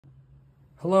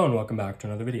Hello and welcome back to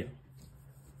another video.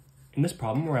 In this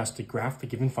problem, we're asked to graph the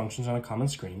given functions on a common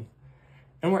screen,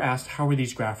 and we're asked how are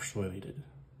these graphs related.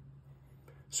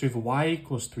 So we have y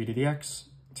equals 3 to the x,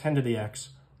 10 to the x,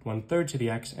 1/3 to the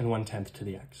x, and 1/10 to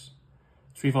the x.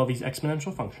 So we have all these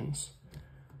exponential functions.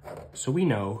 So we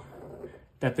know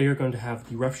that they are going to have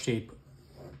the rough shape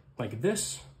like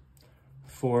this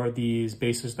for these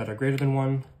bases that are greater than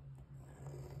 1,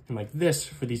 and like this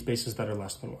for these bases that are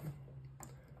less than 1.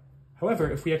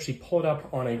 However, if we actually pull it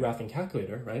up on a graphing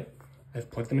calculator, right, I've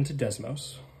plugged them into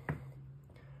Desmos,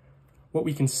 what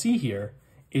we can see here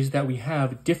is that we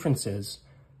have differences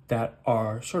that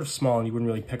are sort of small and you wouldn't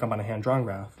really pick up on a hand-drawn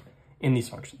graph in these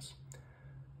functions.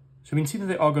 So we can see that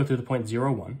they all go through the point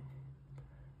 0, 1.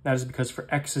 That is because for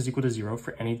x is equal to 0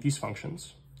 for any of these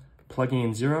functions, plugging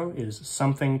in 0 is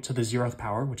something to the 0th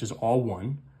power, which is all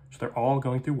 1. So they're all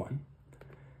going through 1.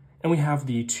 And we have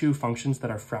the two functions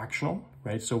that are fractional,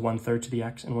 right? So 1/3 to the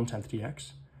x and 1/10 to the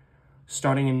x,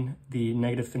 starting in the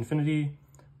negative infinity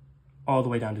all the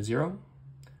way down to 0,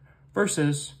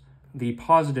 versus the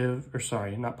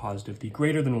the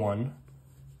greater than 1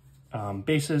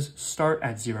 bases start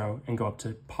at 0 and go up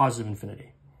to positive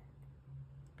infinity.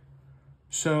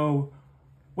 So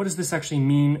what does this actually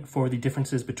mean for the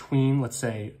differences between, let's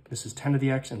say, this is 10 to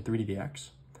the x and 3 to the x?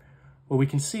 Well, we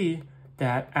can see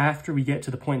that after we get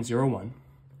to the point 0, 1,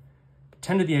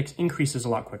 10 to the x increases a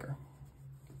lot quicker.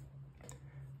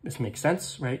 This makes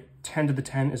sense, right? 10 to the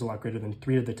 10 is a lot greater than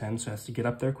 3 to the 10, so it has to get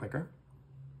up there quicker.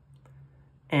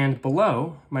 And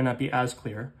below, might not be as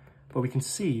clear, but we can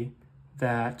see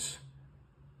that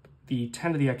the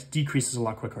 10 to the x decreases a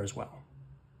lot quicker as well.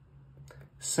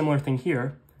 Similar thing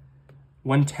here,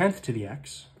 1/10 to the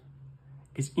x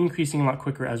is increasing a lot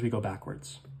quicker as we go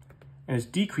backwards, and is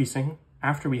decreasing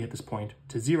after we hit this point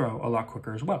to 0 a lot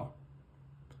quicker as well.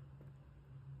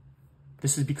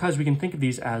 This is because we can think of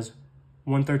these as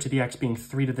 1/3 to the x being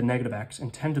 3 to the negative x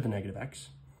and 10 to the negative x.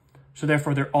 So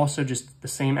therefore, they're also just the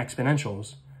same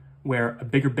exponentials, where a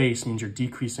bigger base means you're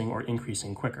decreasing or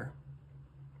increasing quicker.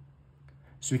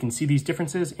 So we can see these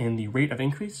differences in the rate of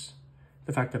increase,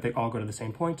 the fact that they all go to the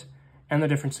same point, and the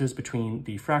differences between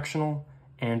the fractional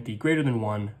and the greater than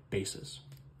 1 bases.